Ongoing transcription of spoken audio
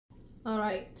All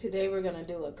right, today we're gonna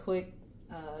do a quick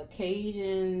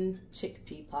Cajun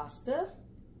chickpea pasta.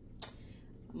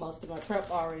 Most of my prep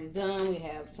already done. We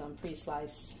have some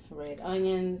pre-sliced red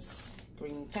onions,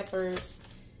 green peppers.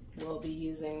 We'll be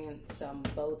using some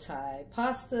bowtie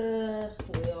pasta.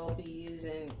 We'll be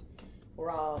using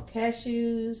raw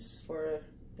cashews for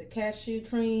the cashew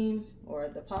cream or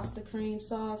the pasta cream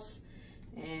sauce.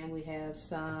 And we have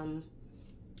some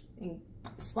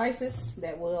spices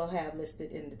that we'll have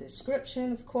listed in the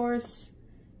description, of course.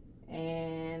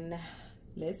 And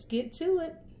let's get to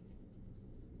it.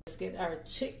 Let's get our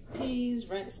chickpeas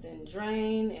rinsed and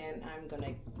drained, and I'm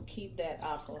gonna keep that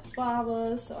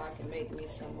aquafaba so I can make me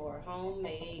some more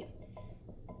homemade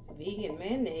vegan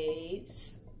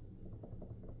mayonnaises.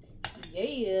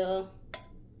 Yeah.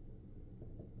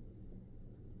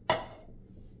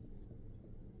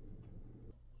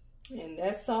 And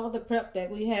that's all the prep that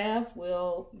we have.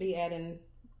 We'll be adding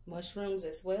mushrooms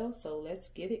as well, so let's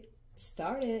get it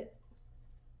started.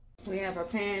 We have our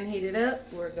pan heated up.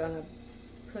 We're gonna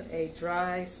put a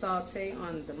dry saute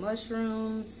on the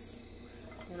mushrooms,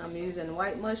 and I'm using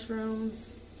white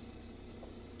mushrooms.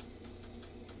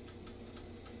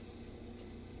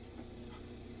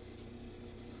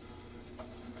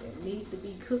 They need to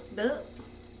be cooked up.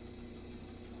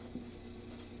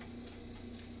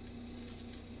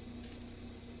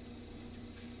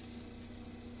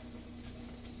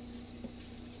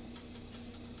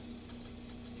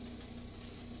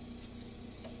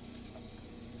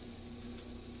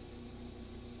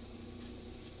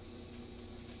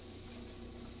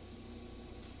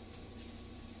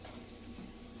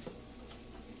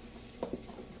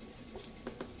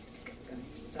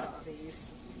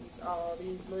 All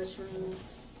these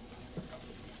mushrooms.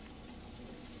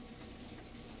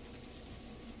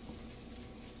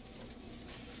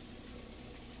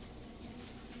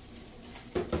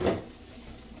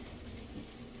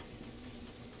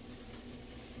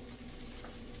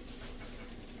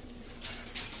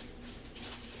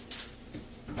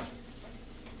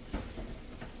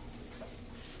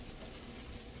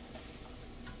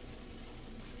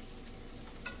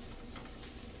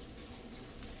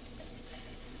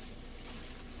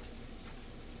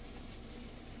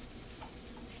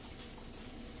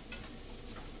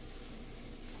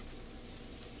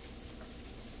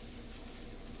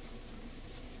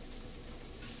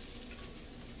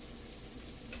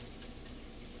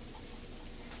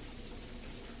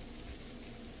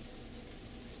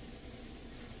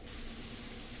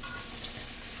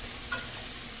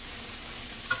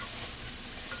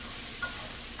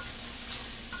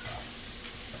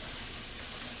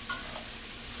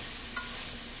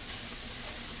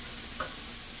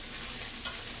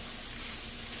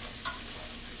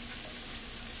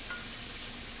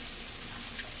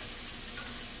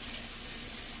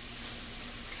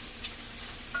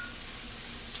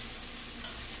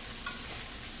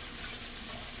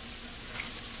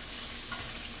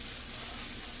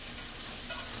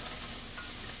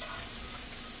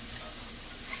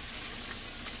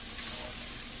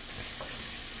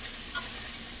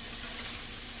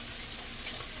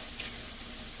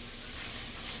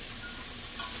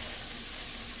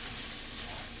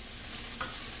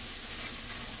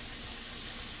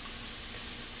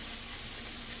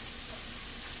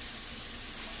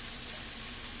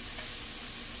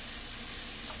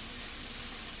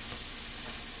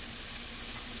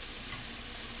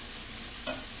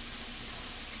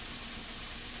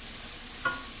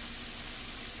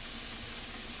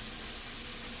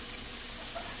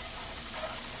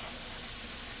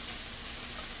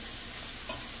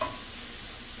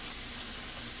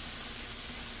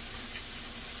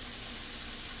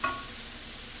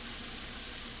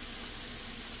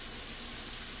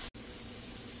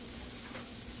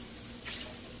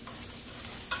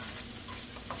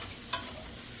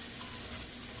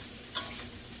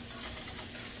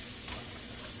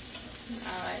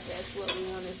 Alright, that's what we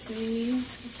want to see.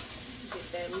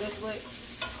 Get that liquid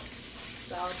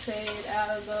sauteed out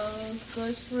of those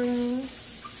mushrooms.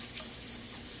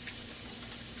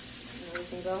 And we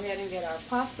can go ahead and get our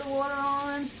pasta water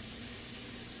on.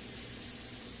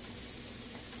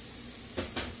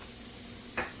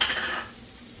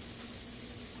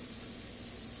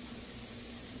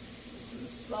 Some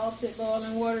salted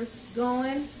boiling water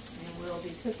going. And we'll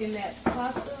be cooking that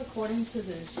pasta according to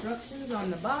the instructions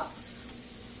on the box.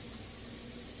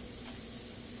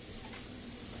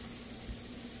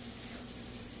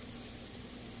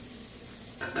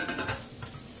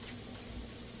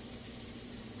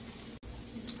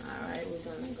 Alright, we're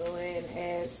going to go ahead and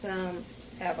add some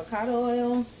avocado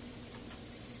oil.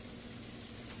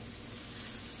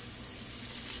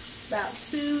 About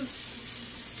 2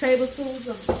 tablespoons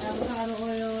of avocado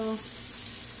oil.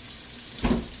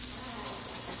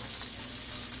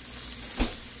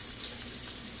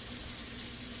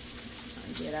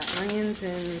 Get our onions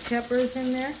and peppers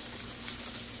in there.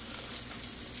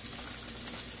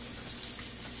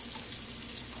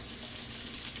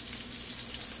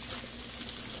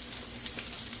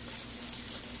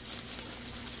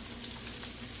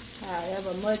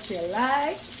 However much you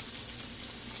like,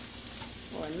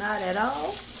 or not at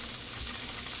all.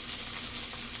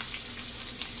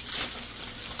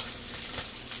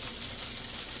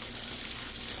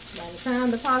 By the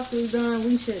time the pasta is done,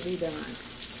 we should be done.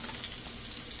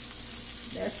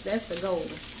 That's the goal.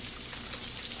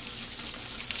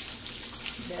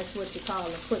 That's what you call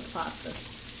a quick pasta.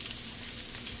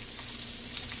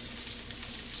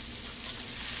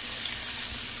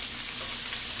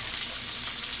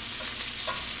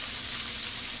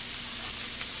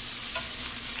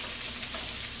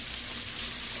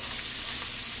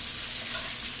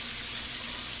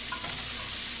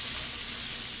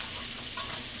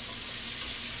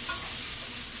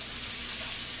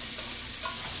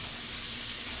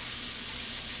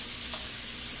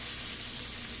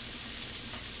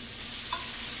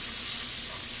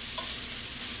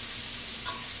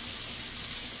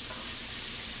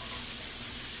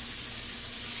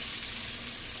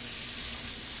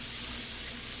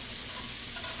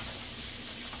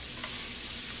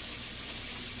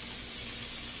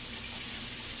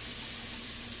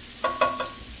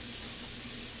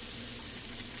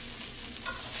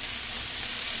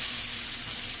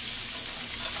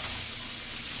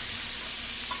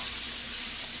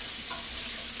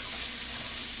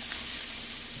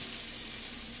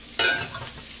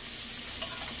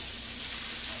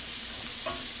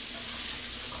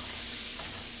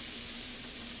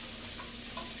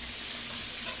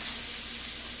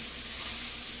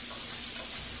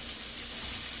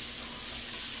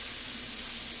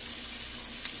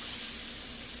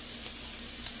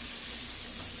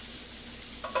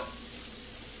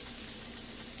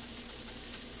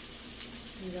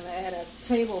 I'm going to add a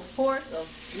tablespoon of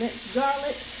minced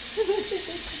garlic.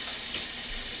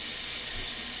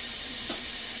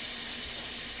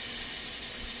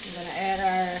 I'm going to add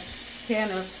our can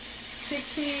of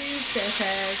chickpeas that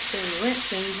has been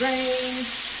rinsed and drained.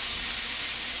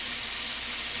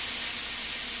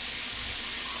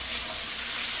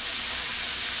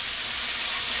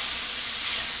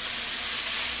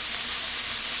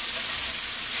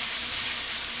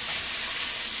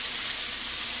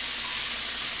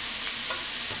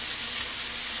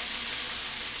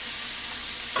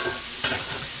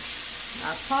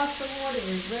 Our pasta water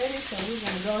is ready, so we're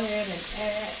going to go ahead and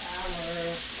add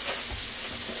our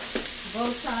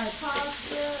bowtie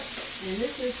pasta. And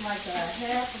this is like a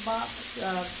half a box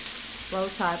of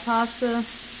bowtie pasta.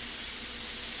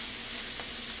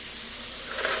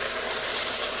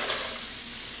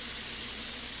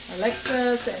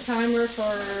 Alexa, set timer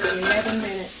for 11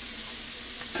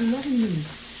 minutes. 11 minutes,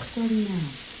 starting now.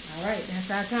 All right,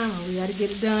 that's our timer. We got to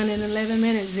get it done in 11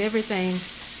 minutes, everything.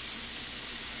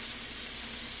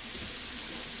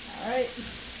 Alright,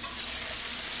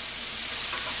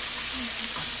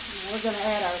 we're going to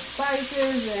add our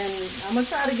spices, and I'm going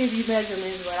to try to give you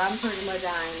measurements, but I'm pretty much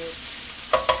eyeing this.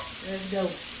 Let's go.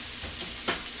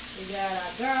 We got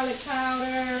our garlic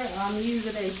powder. I'm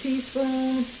using a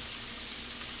teaspoon.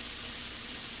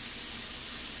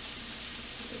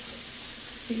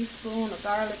 Teaspoon of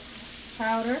garlic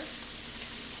powder.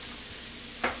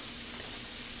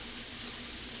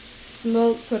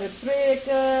 Smoked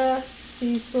paprika.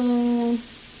 Teaspoon.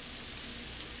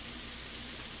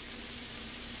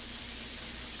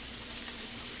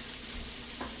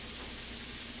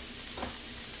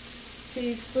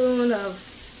 Teaspoon of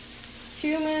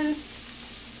cumin.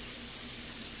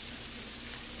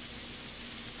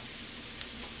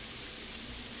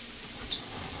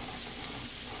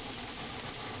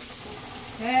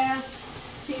 Half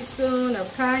teaspoon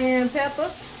of cayenne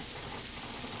pepper.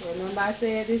 Remember I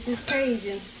said this is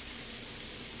Cajun.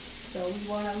 So we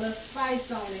want a little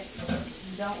spice on it. If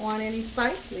you don't want any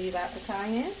spice, leave out the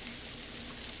cayenne.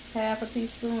 Half a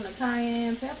teaspoon of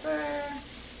cayenne pepper.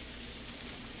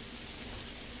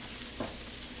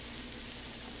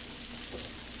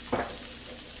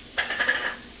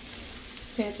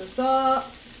 Pinch of salt.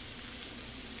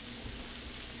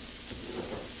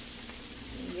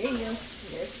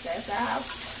 Yes, that's out.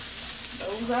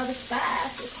 Those are the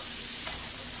spices.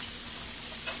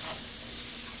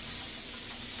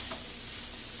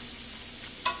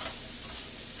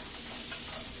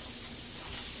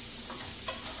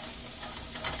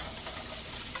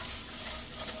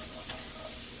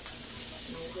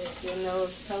 Just giving getting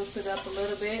those toasted up a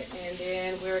little bit, and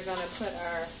then we're gonna put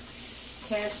our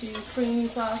cashew cream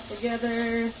sauce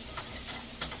together.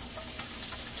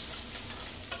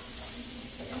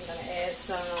 I'm gonna add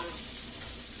some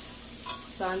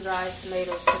sun-dried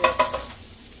tomatoes to this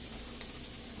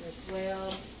as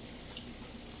well.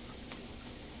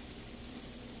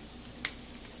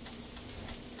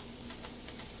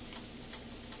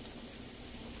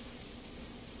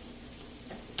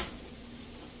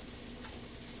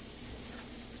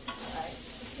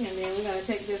 And then we're going to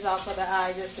take this off of the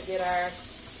eye just to get our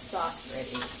sauce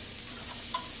ready.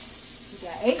 We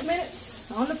got 8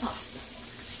 minutes on the pasta.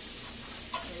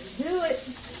 Let's do it.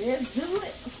 Let's do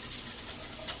it.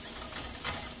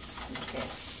 Okay.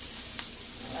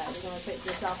 Alright, we're going to take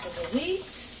this off of the heat.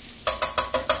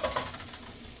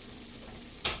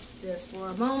 Just for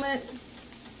a moment.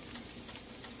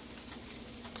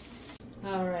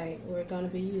 Alright, we're going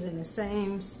to be using the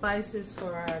same spices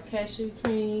for our cashew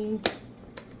cream.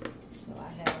 So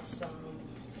I have some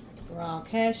raw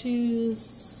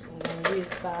cashews. I'm going to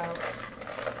use about,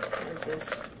 what is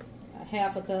this, a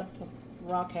half a cup of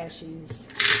raw cashews.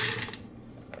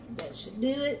 That should do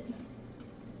it.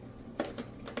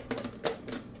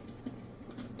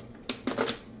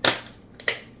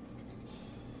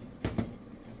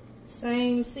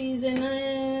 Same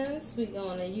seasonings. We're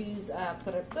going to use our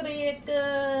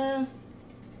paprika.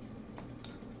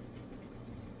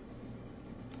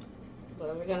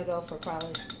 But we're gonna go for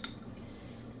probably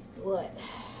what?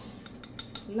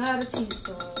 Not a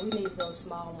teaspoon. We need to go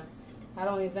smaller. I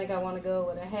don't even think I want to go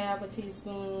with a half a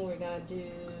teaspoon. We're gonna do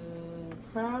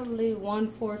probably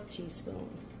 1/4 teaspoon.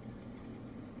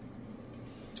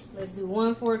 Let's do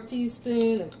 1/4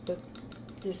 teaspoon.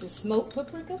 This is smoked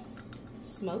paprika.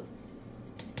 Smoked.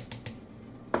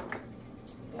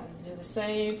 Gotta do the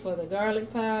same for the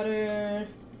garlic powder.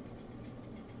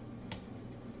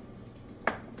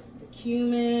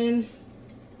 Cumin,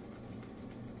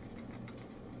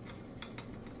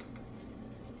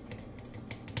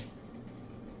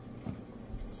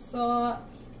 salt,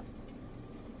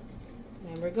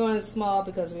 and we're going small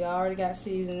because we already got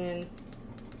seasoning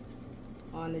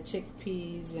on the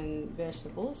chickpeas and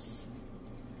vegetables.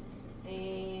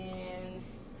 And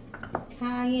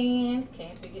cayenne,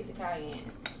 can't forget the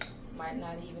cayenne. Might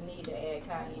not even need to add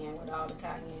cayenne with all the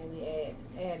cayenne we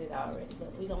added already,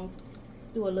 but we're going to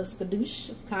do a little skadoosh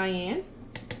of cayenne.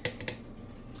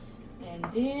 And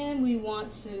then we want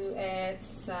to add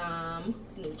some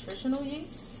nutritional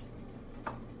yeast.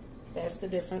 That's the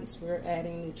difference. We're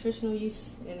adding nutritional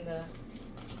yeast in the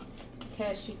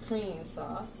cashew cream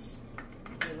sauce.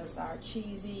 Give us our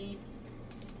cheesy,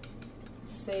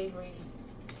 savory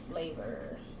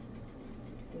flavor.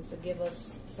 This will give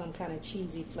us some kind of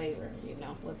cheesy flavor. You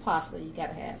know, with pasta, you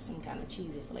gotta have some kind of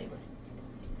cheesy flavor.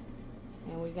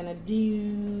 And we're gonna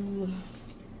do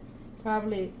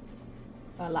probably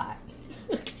a lot.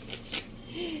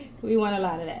 We want a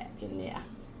lot of that in there.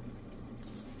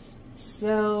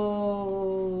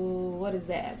 So what is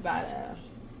that? About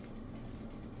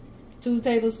 2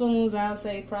 tablespoons. I'll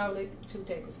say probably 2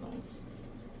 tablespoons.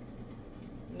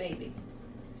 Maybe.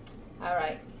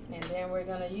 Alright. And then we're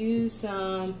gonna use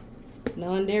some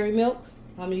non-dairy milk.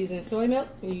 I'm using soy milk.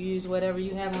 You use whatever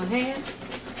you have on hand.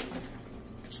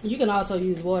 You can also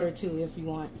use water too if you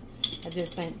want. I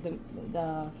just think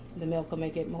the milk will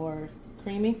make it more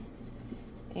creamy.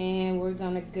 And we're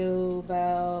gonna go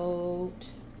about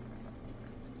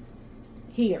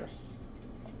here.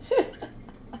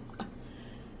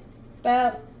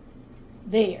 About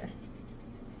there.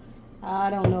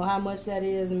 I don't know how much that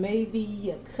is.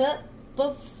 Maybe a cup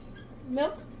of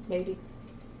milk? Maybe.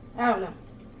 I don't know.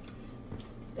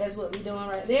 That's what we're doing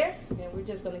right there. And we're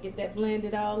just going to get that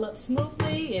blended all up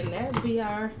smoothly. And that'll be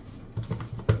our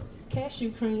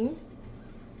cashew cream.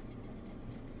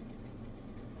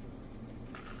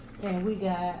 And we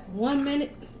got 1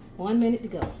 minute. 1 minute to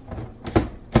go.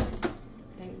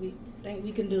 Think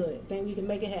we can do it. Think we can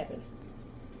make it happen.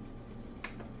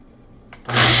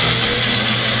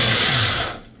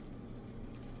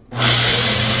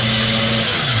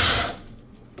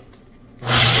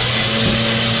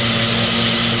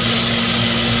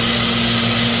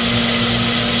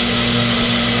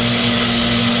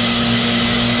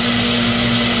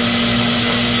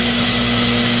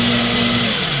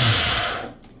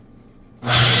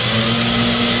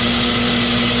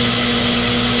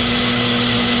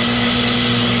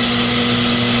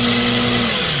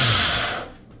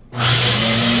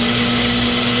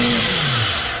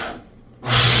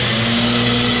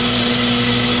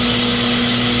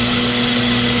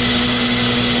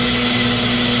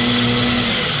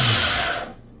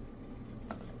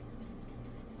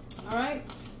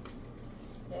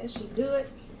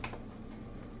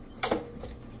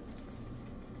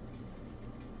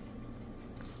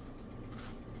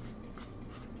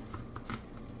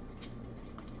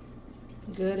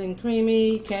 Good and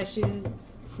creamy. Cashews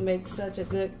make such a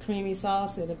good creamy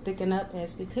sauce. It'll thicken up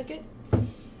as we cook it.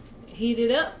 Heat it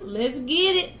up. Let's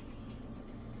get it.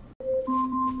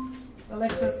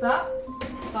 Alexa, stop.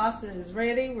 Pasta is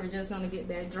ready. We're just going to get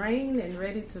that drained and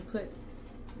ready to put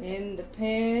in the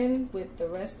pan with the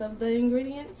rest of the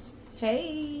ingredients.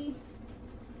 Hey!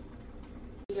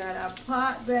 We got our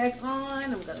pot back on.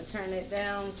 I'm going to turn it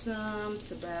down some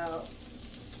to about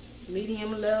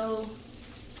medium low.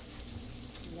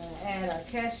 I'm going to add our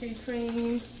cashew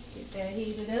cream. Get that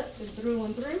heated up and through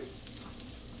and through.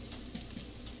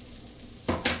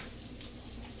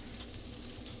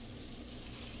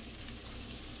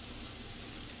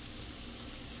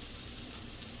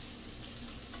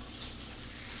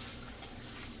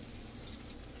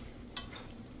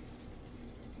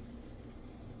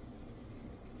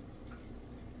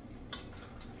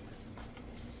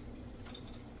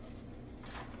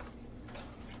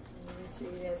 See,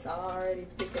 it's already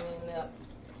thickening up.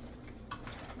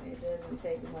 It doesn't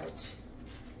take much.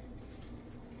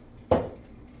 I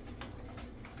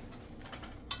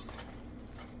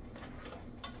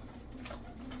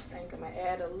think I'm gonna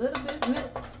add a little bit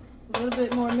milk, a little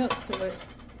bit more milk to it,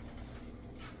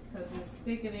 because it's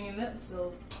thickening up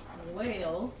so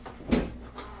well.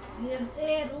 Just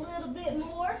add a little bit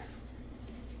more.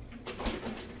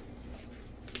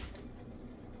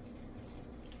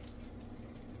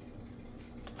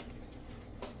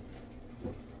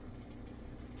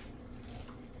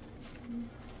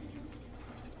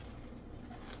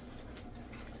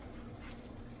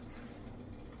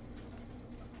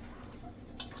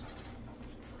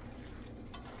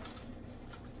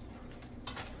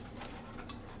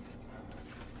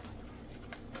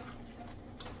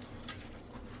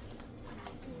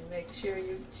 Make sure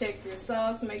you check your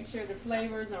sauce, make sure the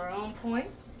flavors are on point.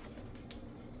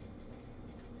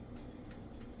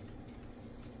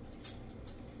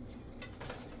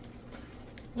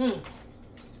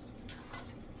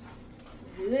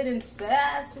 Good and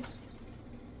spicy.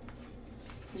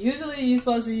 Usually you're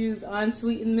supposed to use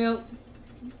unsweetened milk,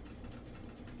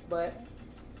 but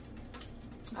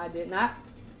I did not.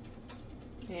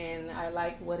 And I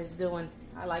like what it's doing.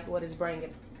 I like what it's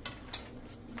bringing.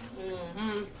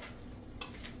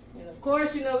 And of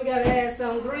course, you know, we gotta add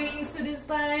some greens to this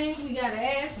thing. We gotta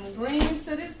add some greens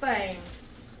to this thing.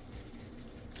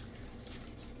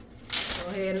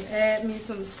 Go ahead and add me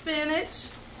some spinach.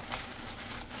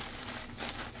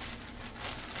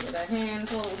 Get a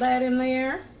handful of that in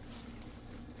there.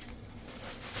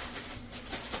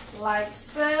 Like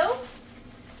so.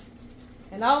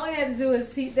 And all we had to do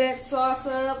is heat that sauce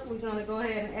up. We're gonna go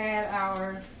ahead and add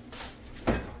our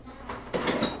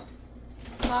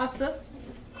pasta.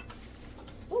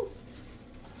 Ooh.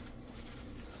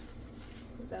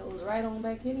 Put those right on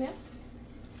back in there.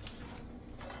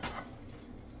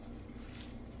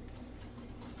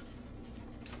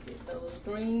 Get those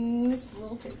greens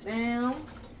wilted down.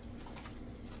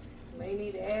 May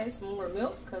need to add some more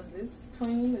milk because this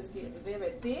cream is getting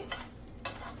very thick.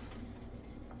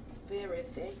 Very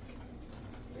thick.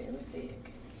 Very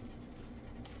thick.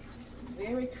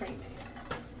 Very creamy.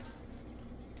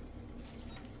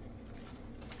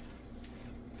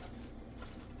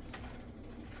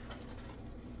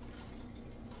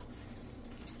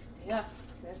 Yeah,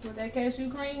 that's what that cashew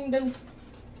cream do.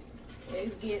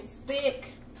 It gets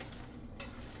thick.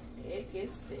 It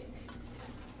gets thick.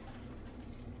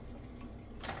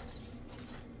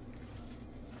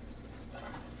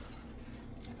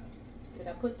 Did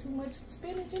I put too much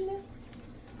spinach in there?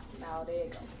 No, there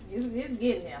you go. It's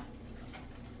getting there.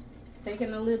 It's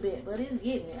taking a little bit, but it's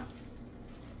getting there.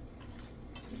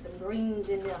 Get them greens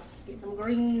in there. Get them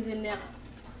greens in there.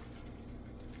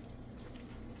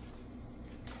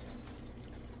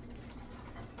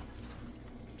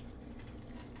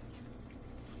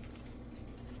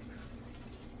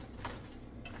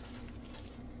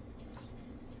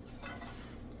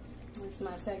 This is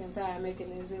my second time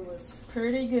making this. It was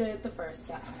pretty good the first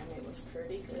time. It was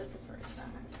pretty good the first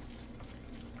time.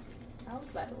 I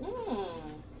was like,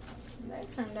 that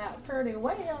turned out pretty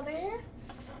well there.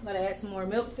 I'm gonna add some more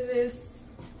milk to this.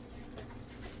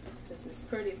 This is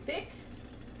pretty thick.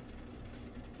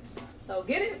 So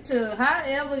get it to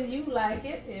however you like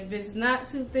it. If it's not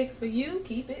too thick for you,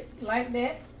 keep it like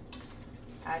that.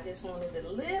 I just wanted it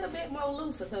a little bit more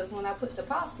looser because when I put the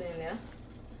pasta in there,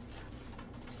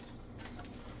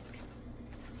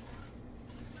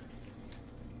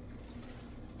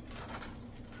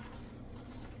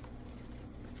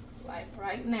 like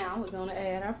right now, we're going to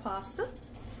add our pasta.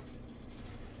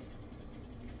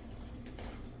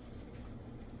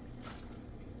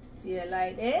 Just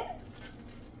like that.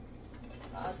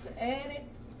 Pasta added.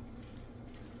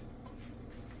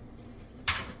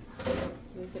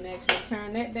 can actually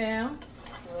turn that down.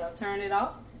 Well, turn it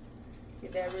off.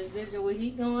 Get that residual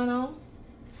heat going on.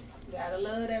 You gotta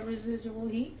love that residual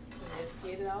heat. Let's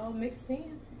get it all mixed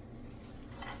in.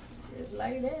 Just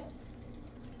like that.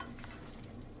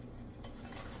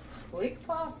 Quick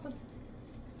pasta.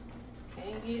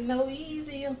 Can't get no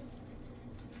easier.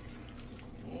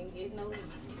 Can't get no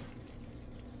easier.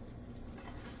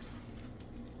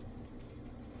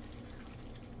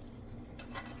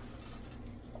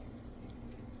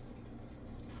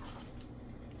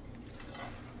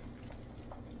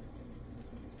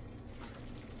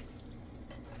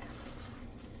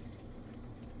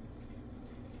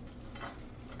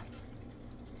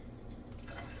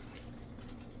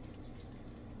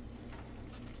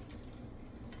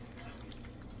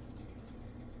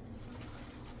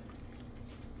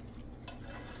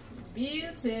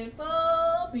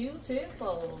 Beautiful,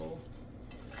 beautiful.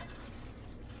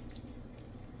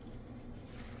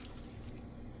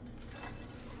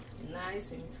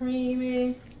 Nice and creamy.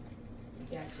 You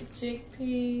got your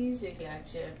chickpeas, you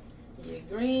got your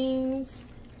greens.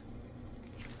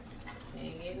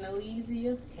 Can't get no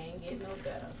easier, can't get no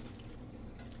better.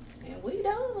 And we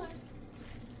done.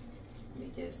 We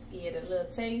just get a little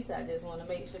taste. I just want to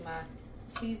make sure my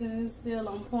seasoning is still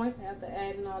on point after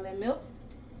adding all that milk.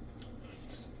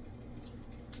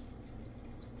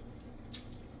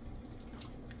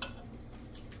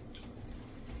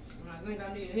 I think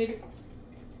I need to hit it.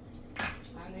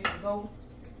 I need to go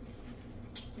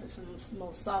with some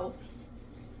more salt.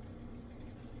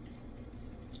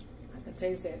 I can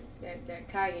taste that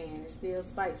cayenne. It's still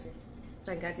spicy. I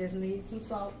think I just need some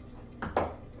salt.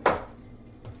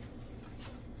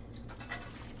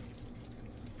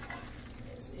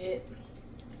 That's it.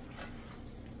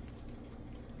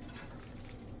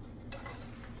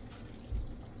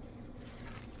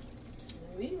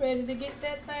 We ready to get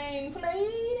that thing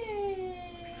plated.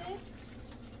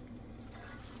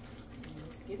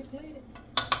 Let's get it plated.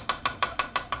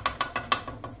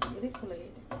 Let's get it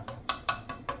plated.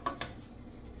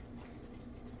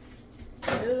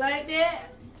 Get it like that.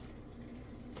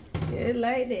 Get it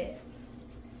like that.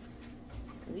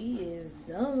 We is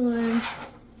done.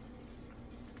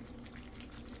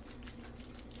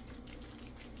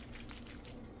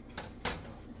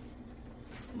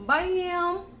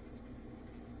 Bam.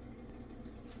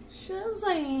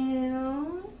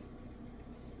 Shazam.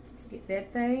 Let's get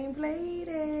that thing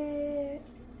plated.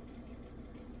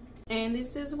 And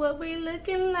this is what we're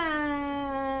looking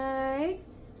like.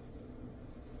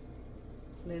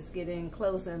 Let's get in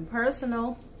close and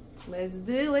personal. Let's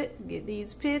do it. Get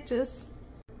these pictures.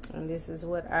 And this is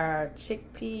what our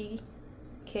chickpea,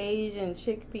 Cajun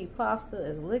chickpea pasta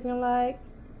is looking like.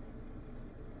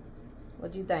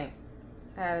 What do you think?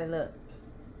 How did it look?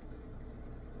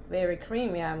 Very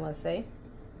creamy, I must say.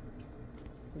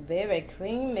 Very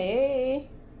creamy.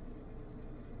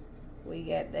 We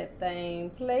got that thing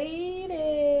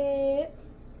plated.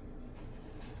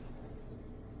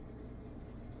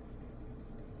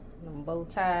 Them bow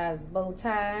ties, bow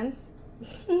tying.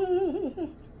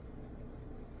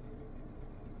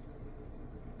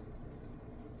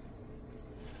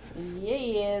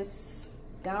 Yes.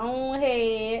 Go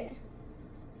ahead.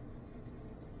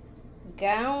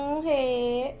 Go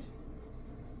ahead.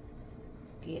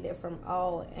 Get it from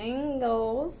all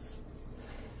angles.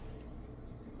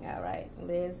 All right,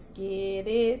 let's get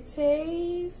it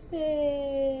tasted.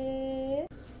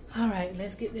 All right,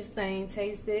 let's get this thing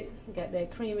tasted. Got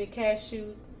that creamy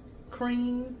cashew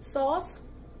cream sauce.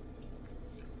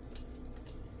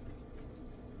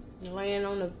 Laying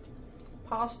on the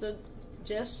pasta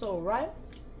just so right.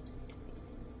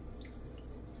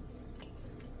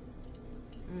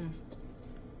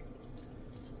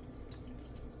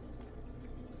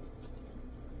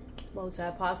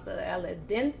 Bowtie pasta al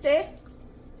dente.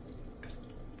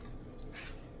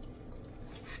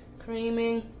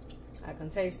 Creamy. I can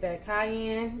taste that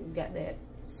cayenne. You got that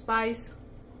spice.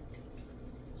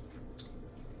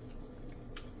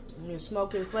 And your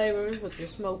smoky flavors with your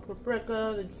smoked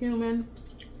paprika, the cumin.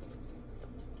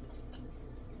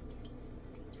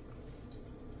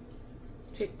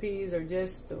 Chickpeas are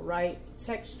just the right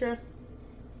texture.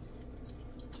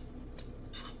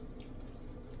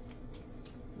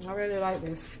 I really like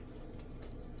this.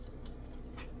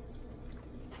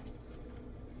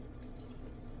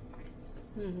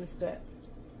 What's that?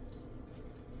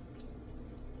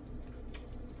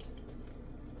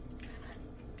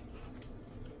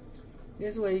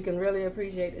 This way you can really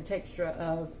appreciate the texture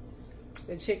of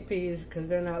the chickpeas because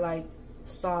they're not like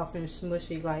soft and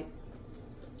smushy like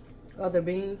other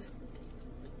beans.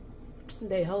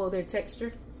 They hold their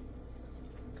texture.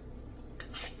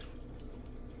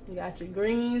 You got your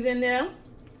greens in there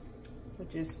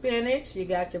with your spinach. You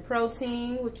got your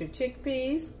protein with your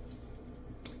chickpeas.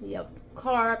 Your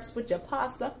carbs with your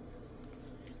pasta.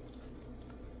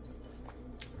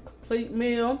 Complete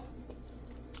meal.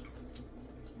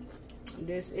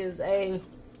 This is a,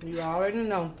 you already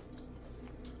know,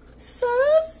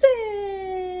 sausage.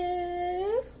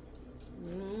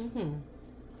 Mm-hmm.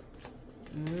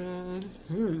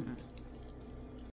 Mm-hmm.